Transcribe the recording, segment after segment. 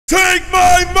Take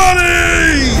my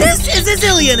money! This is a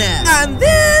zillionaire, and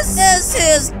this is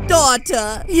his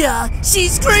daughter. Yeah,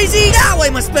 she's crazy. Now I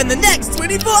must spend the next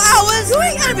 24 hours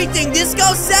doing everything this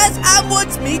girl says and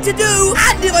wants me to do.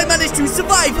 And if I manage to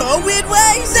survive her weird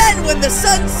ways, then when the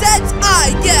sun sets,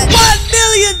 I get $1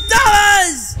 million!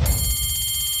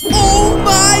 Oh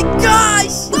my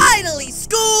gosh! Finally,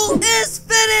 school is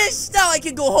finished! Now I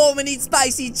can go home and eat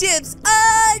spicy chips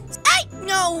and... Hey,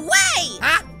 no way!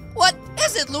 Huh? What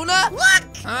is it, Luna?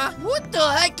 Look! Huh? What the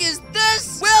heck is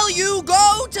this? Will you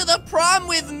go to the prom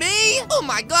with me? Oh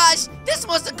my gosh, this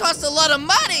must have cost a lot of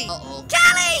money. Uh-oh.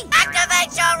 Callie,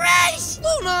 activate your wish!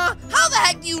 Luna, how the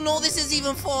heck do you know this is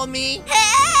even for me?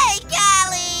 Hey,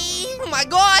 Callie! Oh my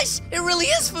gosh, it really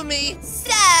is for me.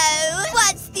 So,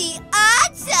 what's the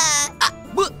answer?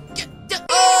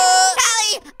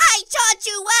 Callie, I taught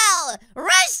you well!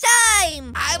 Rest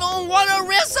time! I don't want to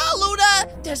risk her,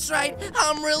 Luna! That's right,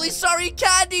 I'm really sorry,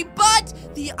 Candy, but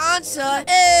the answer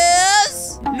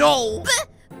is... no. But...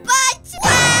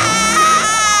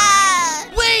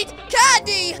 Wait,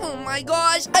 Candy! Oh my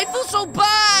gosh, I feel so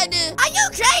bad! Are you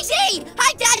crazy?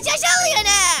 Her dad's a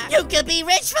zillionaire! You could be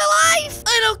rich for life!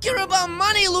 I don't care about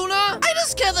money, Luna! I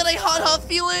just care that I hurt her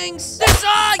feelings!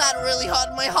 That really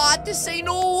hurt my heart to say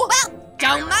no! Well,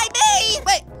 don't mind me!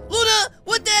 Wait, Luna,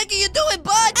 what the heck are you doing,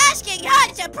 bud? Asking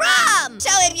her to prom!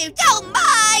 So if you don't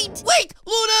mind... Wait,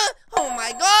 Luna! Oh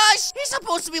my gosh! He's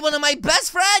supposed to be one of my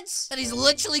best friends! And he's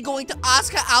literally going to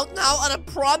ask her out now on a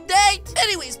prom date?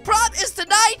 Anyways, prom is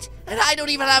tonight, and I don't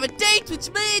even have a date,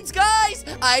 which means, guys,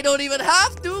 I don't even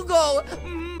have to go.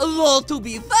 Well, to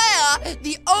be fair,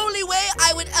 the only way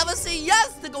I would ever say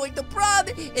yes to going to prom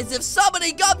is if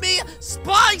somebody got me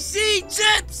spicy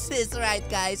chips! That's right,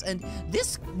 guys, and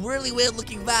this really weird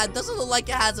looking van doesn't look like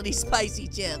it has any spicy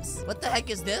chips. What the heck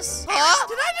is this? Huh?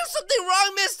 Did I do something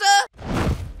wrong, mister?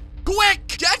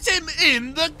 Quick, get him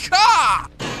in the car!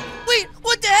 Wait,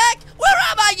 what the heck? Where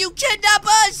am I, you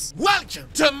kidnappers? Welcome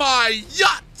to my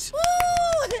yacht!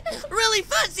 Ooh, really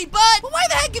fancy, bud. Why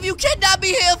the heck have you kidnapped me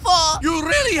here for? You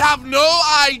really have no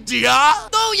idea?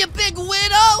 No, you big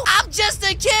widow. I'm just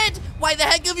a kid. Why the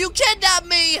heck have you kidnapped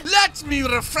me? Let me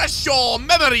refresh your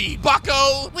memory,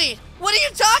 bucko. Wait, what are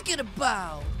you talking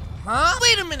about? Huh?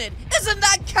 Wait a minute. Isn't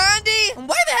that Candy? And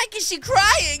why the heck is she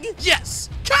crying? Yes,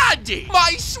 Candy,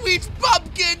 my sweet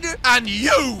pumpkin. And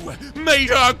you made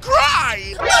her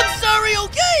cry. I'm sorry,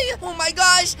 okay? Oh my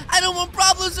gosh, I don't want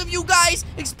problems with you guys,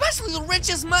 especially the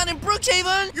richest man in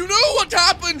Brookhaven. You know what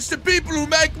happens to people who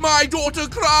make my daughter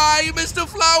cry, Mr.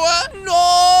 Flower?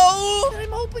 No.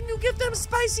 I'm hoping you give them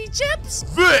spicy chips.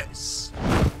 This.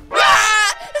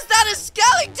 Ah! Is that a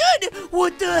skeleton?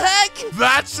 What the heck?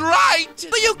 That's right.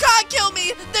 But you can't kill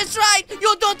me. That's right.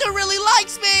 Your daughter really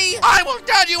likes me. I will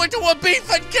turn you into a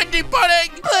beef and kidney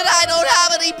pudding. But I don't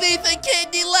have any beef and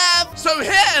kidney left. So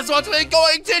here's what we're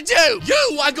going to do.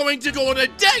 You are going to go on a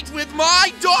date with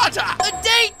my daughter. A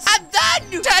date? And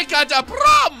then? Take her to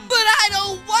prom. But I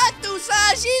don't want to,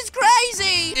 sir. She's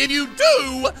crazy. If you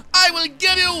do, I will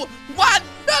give you $1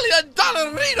 million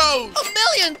Ritos. $1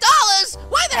 million?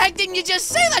 Why the heck didn't you just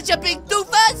say that, you big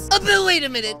doofus? But wait a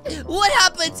minute. What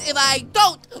happens if I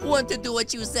don't want to do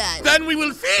what you said? Then we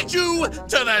will feed you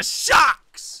to the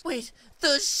sharks. Wait,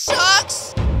 the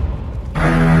sharks?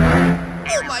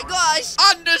 Oh my gosh.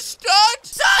 Understood?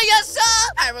 Sir, yes,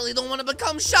 sir. I really don't want to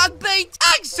become shark bait.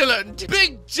 Excellent.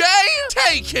 Big J,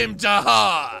 take him to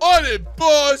her. On it,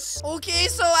 boss. Okay,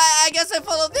 so I guess I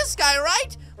follow this guy,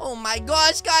 right? Oh my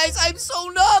gosh, guys, I'm so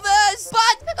nervous.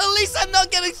 But at least I'm not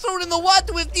getting thrown in the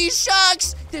water with these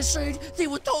sharks. That's right, they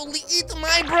would totally eat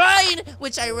my brain,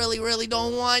 which I really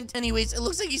don't want. Anyways, it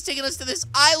looks like he's taking us to this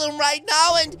island right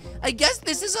now, and I guess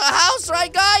this is our house,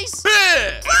 right, guys?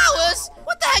 Here. Flowers?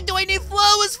 What the heck do I need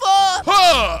flowers for?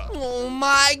 Huh. Oh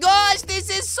my gosh, this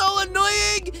is so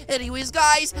annoying. Anyways,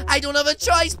 guys, I don't have a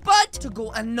choice but to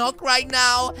go and knock right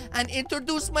now and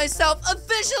introduce myself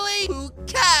officially to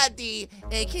Candy,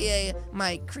 aka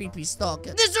my creepy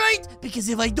stalker. That's right, because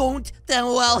if I don't, then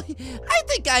well, I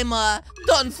think I'm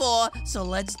done for. So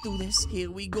let's do this. Here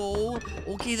we go.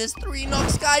 Okay, there's 3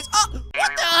 knocks, guys. Oh,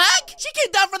 what the heck? She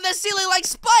came down from the ceiling like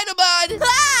Spider-Man.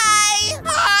 Hi!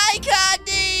 Hi,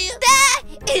 Candy.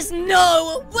 There is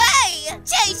no way!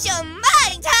 Change your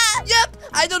mind, huh? Yep,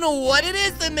 I don't know what it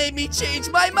is that made me change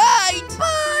my mind,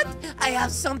 but I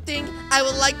have something I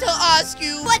would like to ask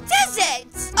you. What is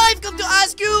it? I've come to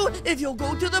ask you if you'll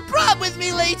go to the prom with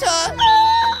me later.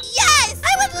 Yes,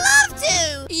 I would love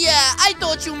to. Yeah, I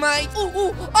thought you might.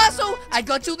 Ooh, also, I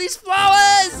got you these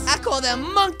flowers. I call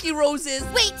them monkey roses.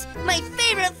 Wait, my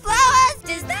favorite flowers?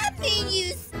 Does that mean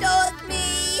you stalk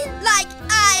me? Like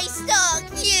I stalk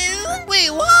you? Wait,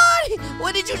 what?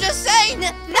 What did you just say?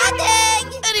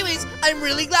 Nothing. Anyways, I'm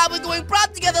really glad we're going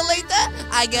prom together later.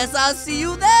 I guess I'll see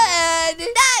you then.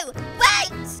 No,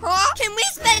 wait. Huh? Can we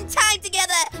spend time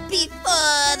together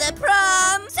before the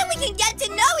prom so we can get to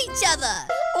know each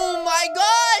other? Oh my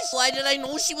gosh! Why did I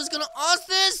know she was gonna ask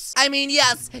this? I mean,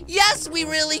 yes. Yes, we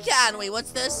really can. Wait,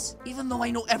 what's this? Even though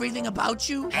I know everything about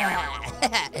you?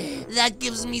 That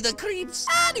gives me the creeps.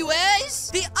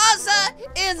 Anyways, the answer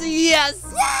is yes.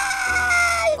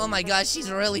 Yay! Oh my gosh, she's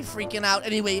really freaking out.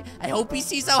 Anyway, I hope he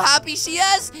sees how happy she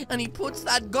is and he puts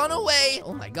that gun away.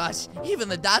 Oh my gosh, even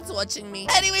the dad's watching me.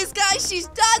 Anyways, guys, she's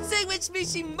dancing, which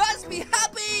means she must be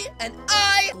happy. And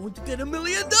I'm going to get $1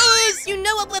 million. You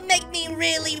know what would make me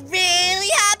really, really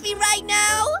happy right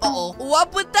now? Uh-oh,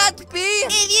 what would that be?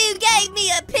 If you gave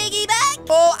me a piggyback.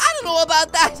 Oh, I don't know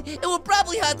about that. It would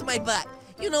probably hurt my butt.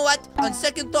 You know what? On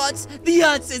second thoughts, the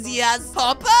answer is yes.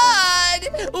 Hop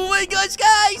on! Oh my gosh,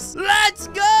 guys! Let's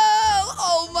go!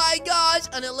 Oh my gosh!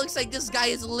 And it looks like this guy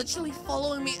is literally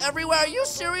following me everywhere. Are you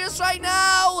serious right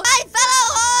now? My fellow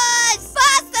horse!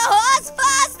 Faster, horse,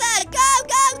 faster! Go,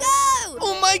 go, go!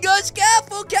 Oh my gosh,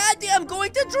 careful, Candy! I'm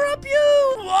going to drop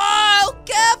you! Wow,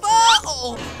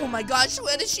 careful! Oh my gosh,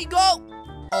 where did she go?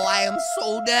 Oh, I am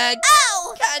so dead.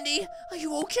 Ow! Candy, are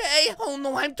you okay? Oh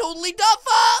no, I'm totally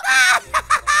duffer!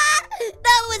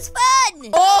 That was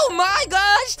fun! Oh my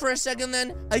gosh! For a second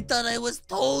then, I thought I was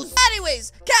toast.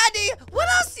 Anyways, Candy, what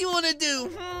else do you want to do?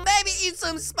 Maybe eat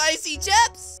some spicy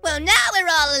chips? Well, now we're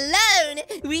all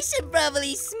alone. We should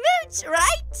probably smooch,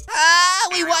 right?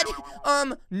 Wait,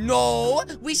 what? No.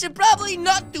 We should probably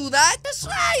not do that. That's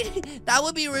right. That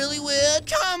would be really weird.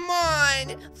 Come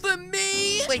on. For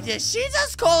me? Wait, did she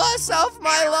just call herself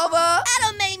my lover?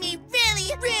 That'll make me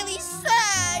really, really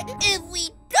sad if we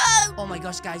don't. Oh my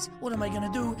gosh, guys, what am I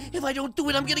gonna do? If I don't do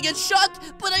it, I'm gonna get shot,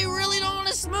 but I really don't want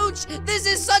to smooch. This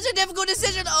is such a difficult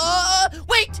decision.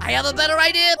 Wait, I have a better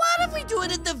idea. What if we do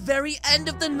it at the very end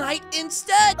of the night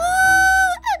instead?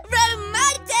 Ooh,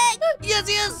 romantic.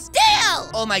 Yes. Deal.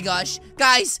 Oh my gosh,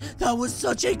 guys, that was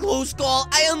such a close call.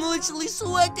 I am literally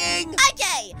sweating.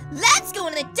 Okay, let's go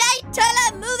on a date to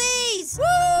the movies.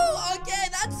 Woo, okay,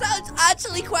 that sounds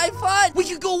actually quite fun. We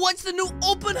could go watch the new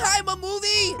Oppenheimer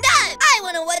movie. No, I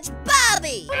want to watch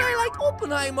Barbie. But I like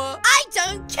Oppenheimer. I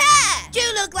don't care.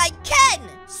 You look like Ken,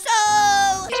 so...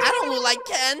 I don't look like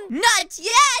Ken. Not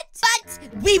yet, but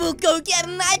we will go get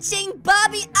matching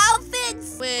Barbie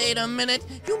outfits. Wait a minute.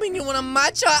 You mean you want to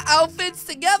match our outfits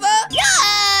together?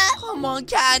 Yeah. Come on,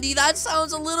 Candy. That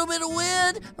sounds a little bit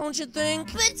weird, don't you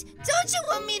think? But don't you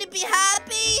want me to be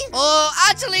happy? Oh,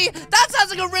 actually, that sounds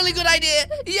like a really good idea.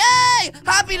 Yay!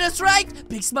 Happiness, right?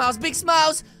 Big smiles, big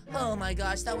smiles. Oh my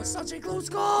gosh, that was such a close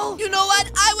call. You know what?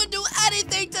 I would do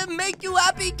anything to make you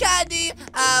happy, Candy.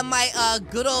 My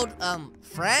good old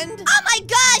friend? Oh my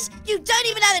gosh, you don't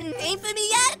even have a name for me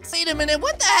yet? Wait a minute,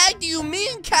 what the heck do you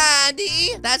mean,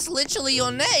 Candy? That's literally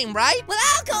your name, right? Well,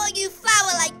 I'll call you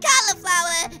Flower like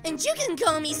cauliflower, and you can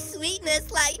call me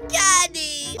Sweetness like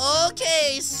Candy.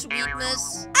 Okay,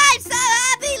 Sweetness. I'm so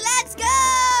happy, let's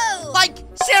go! Like,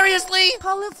 seriously?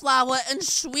 Cauliflower and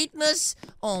Sweetness?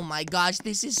 Oh my gosh,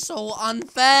 this is so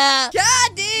unfair.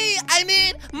 Candy! I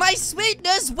mean, my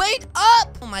Sweetness, wait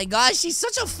up! Oh my gosh, she's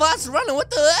such a fast runner, what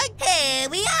the heck? Here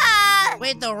we are!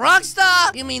 Wait, the rock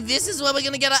star? You mean this is where we're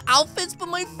gonna get our outfits? But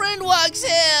my friend works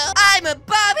here. I'm a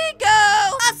Barbie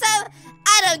girl. Also,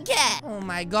 I don't care. Oh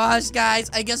my gosh, guys.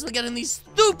 I guess we're getting these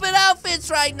stupid outfits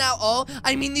right now. Oh,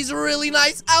 I mean these really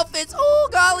nice outfits. Oh,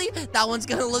 golly. That one's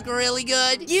gonna look really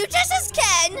good. You dress as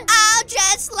Ken. I'll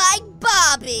dress like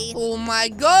Barbie. Oh my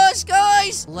gosh,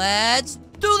 guys. Let's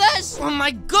do this. Oh my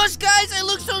gosh, guys. I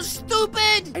look so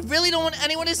stupid. I really don't want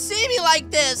anyone to see me like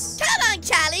this. Come on,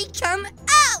 Callie. Come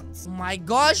out. Oh my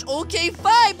gosh. Okay,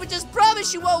 fine. But just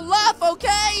promise you won't laugh,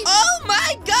 okay? Oh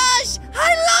my gosh.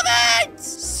 I love it.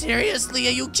 Seriously,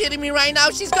 are you kidding me right now?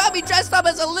 She's got me dressed up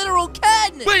as a literal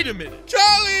Ken. Wait a minute,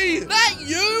 Charlie! That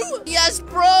you? Yes,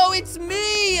 bro, it's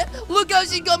me. Look how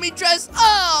she got me dressed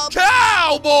up.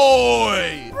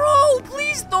 Cowboy! Bro,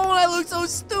 please don't. I look so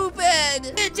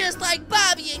stupid. They're just like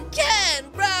Bobby and Ken,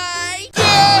 right?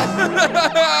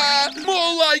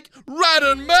 More like rat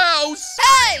and mouse!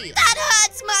 Hey! That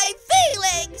hurts my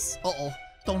feelings. Uh-oh.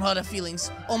 Don't hurt her feelings.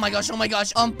 Oh my gosh, oh my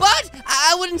gosh. But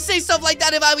I wouldn't say stuff like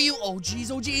that if I were you. Oh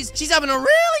geez. She's having a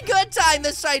really good time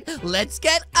this right. Let's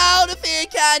get out of here,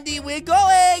 Candy. We're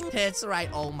going. That's right.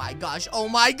 Oh my gosh,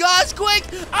 quick.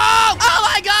 Oh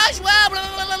my gosh.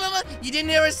 Well, you didn't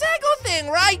hear a single thing,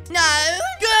 right? No.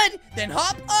 Good. Then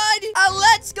hop on and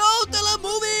let's go to the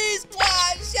movies.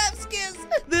 Wow, chef's kiss.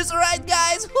 This this, alright,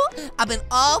 guys? I've been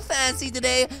all fancy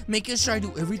today, making sure I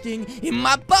do everything in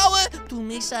my power to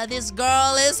make sure this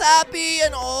girl is happy.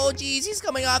 And oh, geez, he's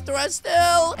coming after us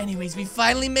still. Anyways, we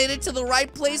finally made it to the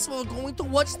right place where we're going to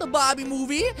watch the Barbie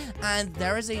movie. And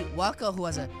there is a worker who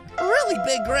has a really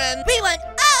big grin. We want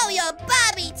all your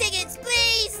Barbie tickets,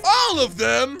 please. All of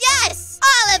them? Yes,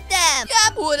 all of them.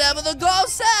 Yep, whatever the girl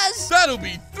says. That'll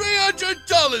be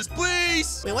 $300,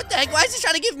 please. Wait, what the heck? Why is he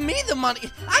trying to give me the money?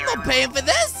 I'm not paying for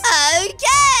this.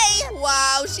 Okay.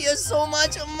 Wow, she has so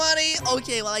much money.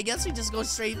 Okay, well, I guess we just go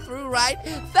straight through, right?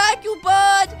 Thank you,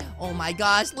 bud. Oh my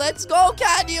gosh, let's go,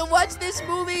 Candy, and watch this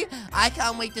movie. I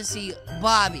can't wait to see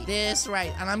Barbie. This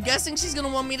right. And I'm guessing she's gonna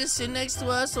want me to sit next to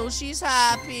her, so she's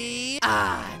happy.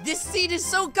 This seat is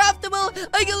so comfortable.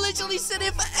 I can literally sit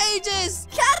here for ages.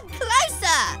 Come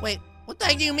closer. Wait, what the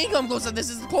heck do you mean come closer? This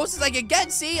is the closest I can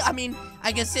get, see? I mean,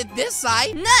 I can sit this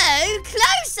side. No,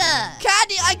 closer.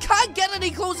 Candy, I can't get any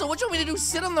closer. What you want me to do,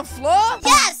 sit on the floor?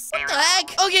 Yes. What the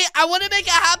heck? Okay, I want to make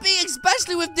her happy,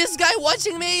 especially with this guy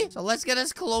watching me. So let's get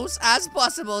as close as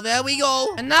possible. There we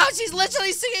go. And now she's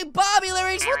literally singing Barbie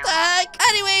lyrics. What the heck?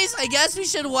 Anyways, I guess we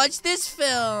should watch this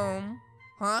film.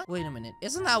 Huh? Wait a minute.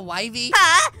 Isn't that Wivey?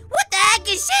 Huh? What the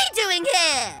heck is she doing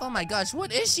here? Oh my gosh,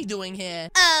 what is she doing here?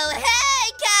 Oh,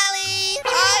 hey, Callie.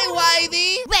 Hi,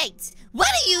 Wivey. Wait, what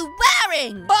are you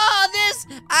wearing? Oh, this?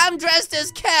 I'm dressed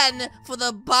as Ken for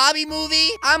the Barbie movie.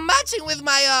 I'm matching with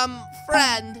my,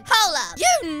 friend. Hold up.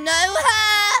 You know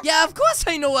her? Yeah, of course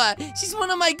I know her. She's one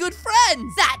of my good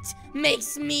friends. That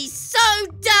makes me so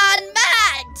darn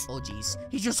mad. Oh, jeez.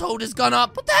 He just hold his gun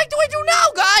up. What the heck do I do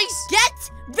now, guys?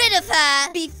 Get rid of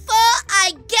her before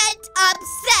I get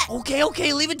upset.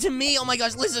 Okay, leave it to me. Oh my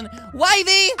gosh, listen, Wivey,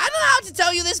 I don't know how to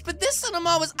tell you this, but this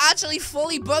cinema was actually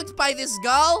fully booked by this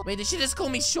girl. Wait, did she just call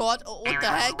me short? Oh, what the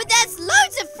heck? But there's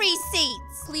loads of free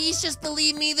seats. Please just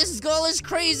believe me, this girl is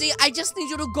crazy. I just need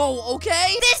you to go,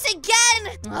 okay? This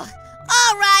again? Ugh.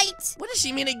 All right. What does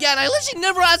she mean again? I literally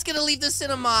never asked her to leave the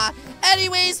cinema.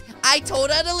 Anyways, I told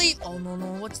her to leave. Oh, no,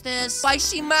 what's this? Why is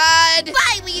she mad?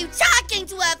 Why were you talking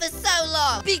to her for so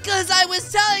long? Because I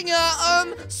was telling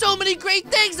her, so many great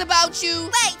things about you.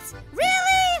 Wait,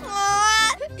 really?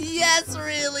 What? Yes,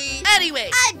 really. Anyway.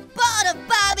 I'm bored of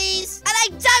Barbies, and I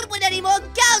don't want any more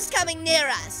girls coming near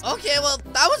us. Okay, well,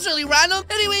 that was really random.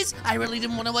 Anyways, I really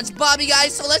didn't want to watch Barbie,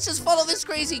 guys, so let's just follow this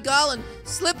crazy girl and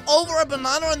slip over a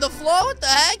banana on the floor. What the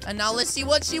heck? And now let's see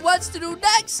what she wants to do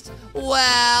next. Well,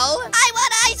 I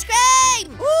want ice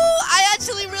cream. Ooh, I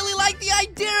actually really like the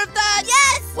idea of that.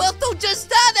 Yes. Well, don't just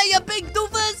stand there, you big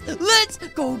doofus. Let's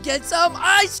go get some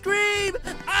ice cream.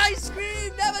 Ice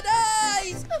cream never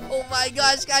dies. Oh my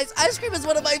gosh, guys, ice cream is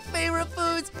one of my favorite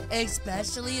foods,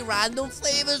 especially random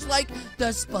flavors like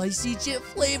the spicy chip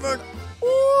flavored.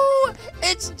 Ooh,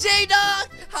 it's J-Dog.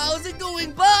 How's it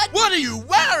going, bud? What are you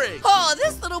wearing? Oh,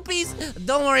 this little piece.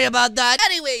 Don't worry about that.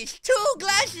 Anyways, 2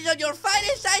 glasses of your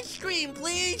finest ice cream,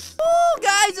 please. Oh,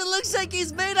 guys, it looks like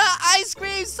he's made our ice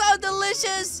cream so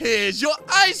delicious. Here's your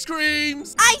ice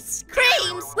creams. Ice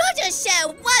creams? We'll just share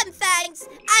one, thanks.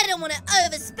 I don't want to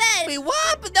overspend. Wait,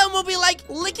 what? But then we'll be like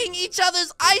licking each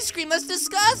other's ice cream. That's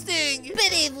disgusting.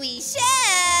 But if we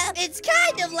share, it's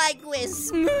kind of like we're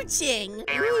smooching.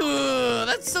 Ooh,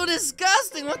 that's so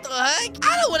disgusting. What the heck?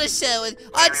 I don't want to share with.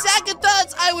 On second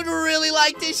thoughts, I would really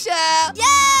like to share.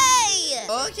 Yay!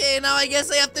 Okay, now I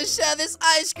guess I have to share this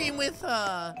ice cream with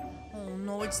her. Oh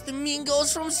no, it's the mean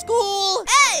girls from school.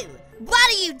 Oh,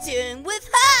 what are you doing with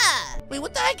her? Wait,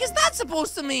 what the heck is that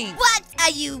supposed to mean? What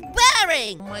are you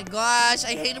wearing? Oh my gosh,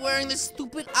 I hate wearing this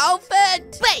stupid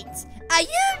outfit. Wait, are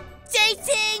you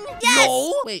dating? Yes.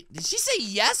 No. Wait, did she say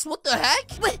yes? What the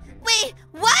heck? Wait,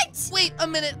 what? Wait a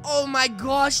minute. Oh my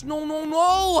gosh, no.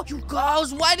 You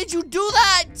girls, why did you do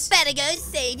that? Better go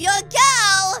save your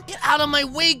girl. Get out of my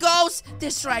way, ghost.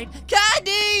 This right.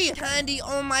 Candy! Candy,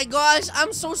 oh my gosh,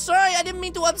 I'm so sorry. I didn't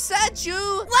mean to upset you.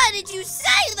 Why did you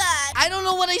say that? I don't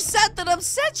know what I said that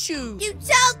upset you. You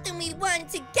told them we weren't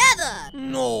together.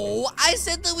 No, I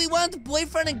said that we weren't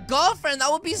boyfriend and girlfriend.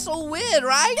 That would be so weird,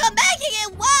 right? You're making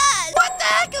it worse. What the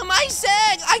heck am I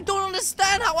saying? I don't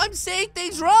understand how I'm saying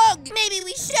things wrong. Maybe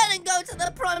we shouldn't go to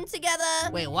the prom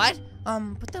together. Wait, what?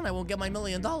 But then I won't get my $1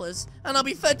 million, and I'll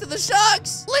be fed to the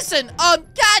sharks. Listen,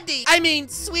 Candy, I mean,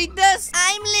 sweetness.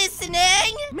 I'm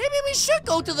listening. Maybe we should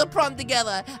go to the prom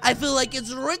together. I feel like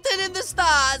it's written in the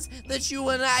stars that you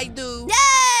and I do.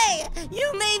 Yay!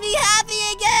 You made me happy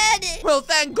again. Well,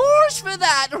 thank gosh for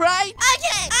that, right?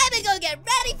 Okay, I'm gonna go get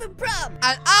ready for prom.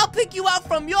 And I'll pick you up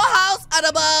from your house at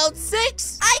about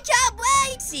 6. I can't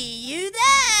wait. See you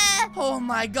there. Oh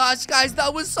my gosh, guys,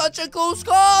 that was such a close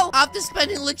call. After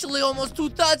spending literally almost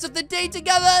 2/3 of the day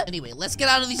together. Anyway, let's get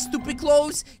out of these stupid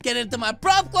clothes, get into my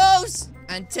prom clothes,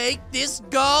 and take this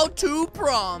girl to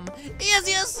prom.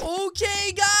 Yes.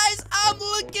 Okay, guys, I'm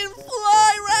looking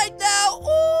fly right now.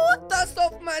 Ooh, dust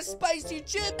off my spicy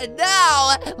chip. And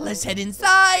now, let's head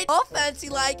inside, all fancy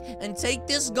like, and take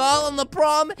this girl on the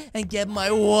prom and get my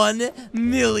 $1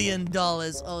 million.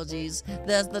 Oh, jeez.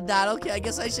 There's the dad. Okay, I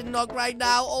guess I should knock right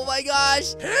now. Oh, my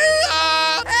gosh.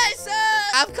 Hey, sir.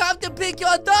 I've come to pick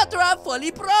your daughter up for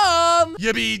the prom.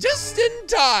 You be just in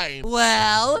time.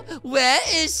 Well, where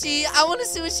is she? I want to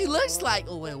see what she looks like.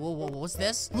 Oh, wait, whoa, what's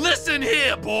this? Listen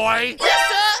here, boy.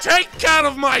 Yes, sir. Take care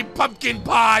of my pumpkin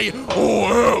pie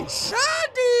or else.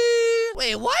 Daddy.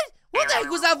 Wait, what? What the heck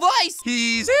was that voice?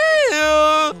 He's here.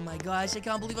 Oh my gosh, I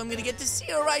can't believe I'm gonna get to see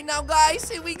her right now, guys.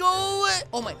 Here we go.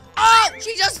 Oh my. Oh,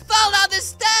 she just fell down the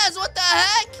stairs. What the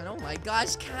heck? And oh my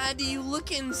gosh, Candy, you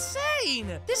look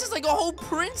insane. This is like a whole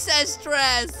princess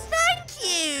dress. Thank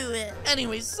you.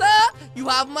 Anyway, sir, you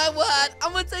have my word.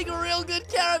 I'm gonna take real good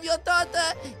care of your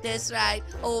daughter. That's right.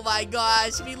 Oh my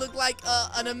gosh, we look like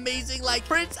an amazing like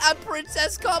prince and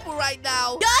princess couple right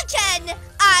now. You're Ken.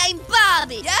 I'm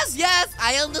Bobby. Yes,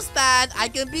 I understand. I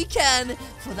can be Ken.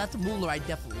 For that moolah, I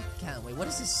definitely can. Wait, what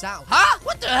is this sound? Huh?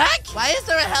 What the heck? Why is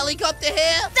there a helicopter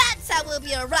here? That's how we'll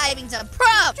be arriving to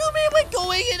prom. You mean we're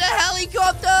going in a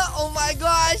helicopter? Oh my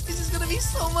gosh, this is gonna be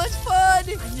so much fun.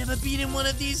 I've never been in one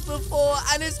of these before,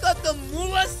 and it's got the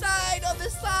moolah side on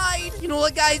the side. You know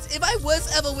what, guys? If I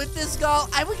was ever with this girl,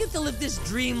 I would get to live this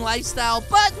dream lifestyle,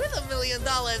 but with $1 million,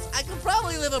 I could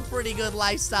probably live a pretty good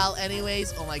lifestyle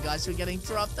anyways. Oh my gosh, we're getting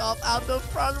dropped off out the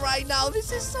front right now.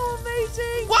 This is so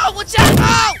amazing. Whoa, watch out!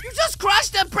 Oh, you just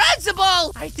crushed the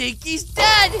principal! I think he's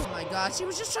dead. Oh my gosh, he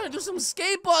was just trying to do some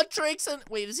skateboard tricks and...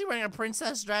 Wait, is he wearing a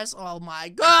princess dress? Oh my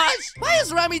gosh! Why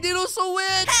is Rami Dino so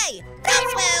weird? Hey,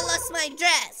 that's where I lost my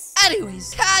dress.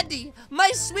 Anyways, Candy,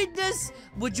 my sweetness,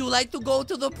 would you like to go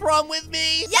to the prom with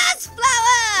me? Yes,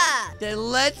 Flower! Then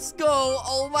let's go.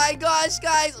 Oh my gosh,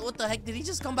 guys. What the heck? Did he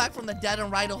just come back from the dead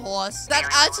and ride a horse? Is that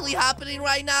actually happening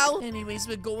right now? Anyways,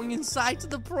 we're going inside to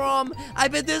the prom. I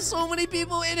bet there's so many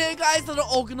people in here, guys, that are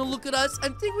all gonna look at us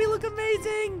and think we look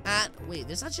amazing. And wait,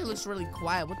 this actually looks really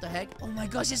quiet. What the heck? Oh my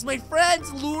gosh, it's my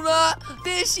friends, Luna,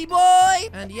 Fishy Boy.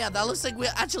 And yeah, that looks like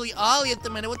we're actually early at the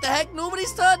minute. What the heck?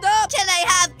 Nobody's turned up. Can I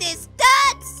have this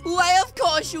dance? Why, of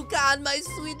course you can, my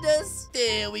sweetness.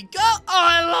 There we go. Oh,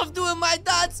 I love doing my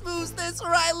dance moves. That's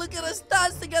right. Look at us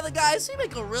dance together, guys. We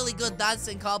make a really good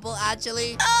dancing couple,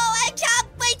 actually. Oh, I can't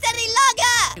wait any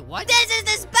longer. Wait, what? This is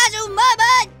the special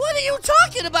moment. What are you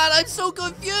talking about? I'm so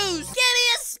confused. Give me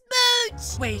a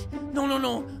smooch. Wait,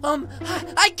 no.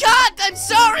 I can't. I'm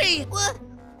sorry.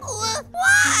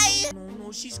 Why?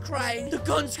 No, she's crying. The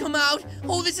guns come out.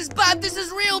 Oh, this is bad. This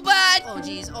is real bad. Oh,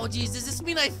 jeez. Does this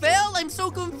mean I failed? I'm so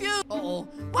confused. Uh-oh.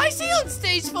 Why is he on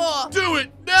stage for? Do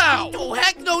it now. Oh,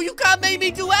 heck no. You can't make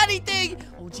me do anything.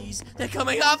 Oh, jeez. They're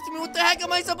coming after me. What the heck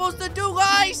am I supposed to do,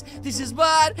 guys? This is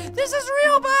bad. This is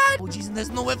real bad. Oh, jeez. And there's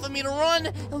nowhere for me to run.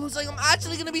 It looks like I'm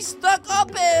actually going to be stuck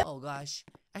up here. Oh, gosh.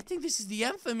 I think this is the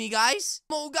end for me, guys.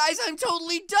 Oh, guys, I'm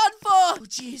totally done for. Oh,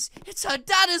 jeez. It's her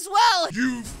dad as well.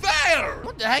 You failed.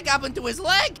 What the heck happened to his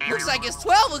leg? Looks like it's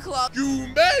 12 o'clock. You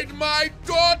made my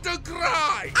daughter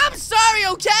cry. I'm sorry,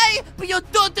 okay? But your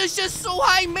daughter's just so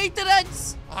high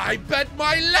maintenance. I bet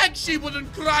my leg she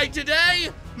wouldn't cry today.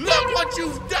 Look what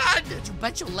you've done. Did you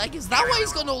bet your leg? Is that why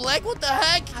he's got no leg? What the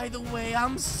heck? Either way,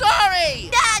 I'm sorry.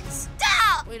 Dad,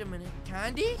 stop. Wait a minute.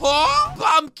 Candy? Huh?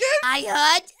 Pumpkin? I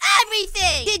heard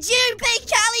everything. Did you pay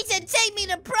Callie to take me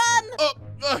to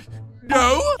prom?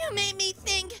 No. You made me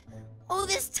think all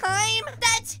this time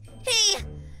that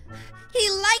he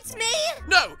liked me?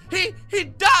 No, he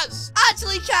does.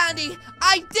 Actually, Candy,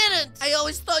 I didn't. I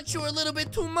always thought you were a little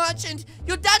bit too much, and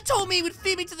your dad told me he would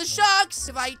feed me to the sharks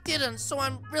if I didn't, so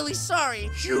I'm really sorry.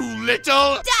 You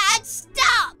little... Dad,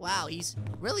 stop! Wow, he's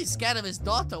really scared of his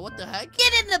daughter. What the heck?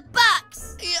 Get in the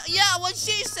box! Yeah, what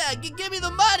she said. Give me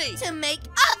the money. To make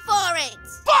up for it!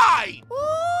 Fine!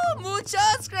 Ooh,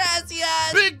 muchas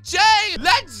gracias. Big J,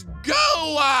 let's go!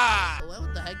 Oh,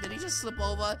 what the heck? Did he just slip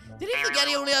over? Did he forget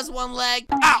he only has one leg?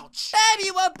 Ouch! Maybe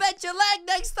you won't bet your leg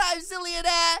next time,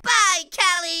 Zillionaire. Bye,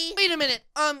 Callie! Wait a minute.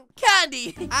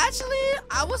 Candy. Actually,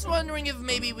 I was wondering if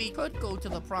maybe we could go to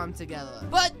the prom together.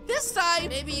 But this time,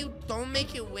 maybe you don't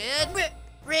make it weird.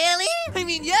 Really? I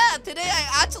mean, yeah, today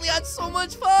I actually had so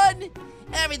much fun.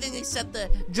 Everything except the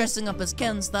dressing up as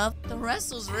Ken stuff. The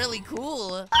rest was really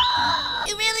cool.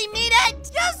 You really mean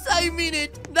it? Yes, I mean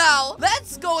it. Now,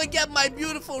 let's go and get my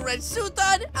beautiful red suit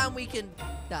on, and we can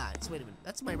dance. Wait a minute.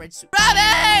 That's my red suit.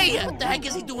 Robbie! What the heck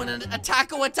is he doing an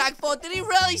attack for? Did he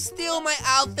really steal my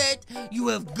outfit? You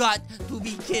have got to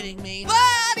be kidding me.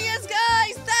 But yes,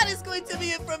 guys, that is going to be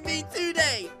it from me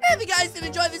today. If you guys did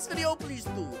enjoy this video, please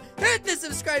do hit the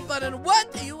subscribe button.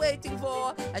 What are you waiting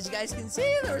for? As you guys can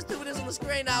see, there's 2 videos on the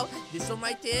screen now. This one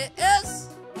right here is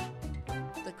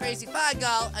the Crazy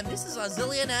Fangirl, and this is our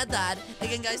Zillionaire Dad.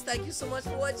 Again, guys, thank you so much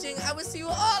for watching. I will see you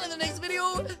all in the next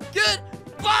video.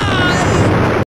 Goodbye!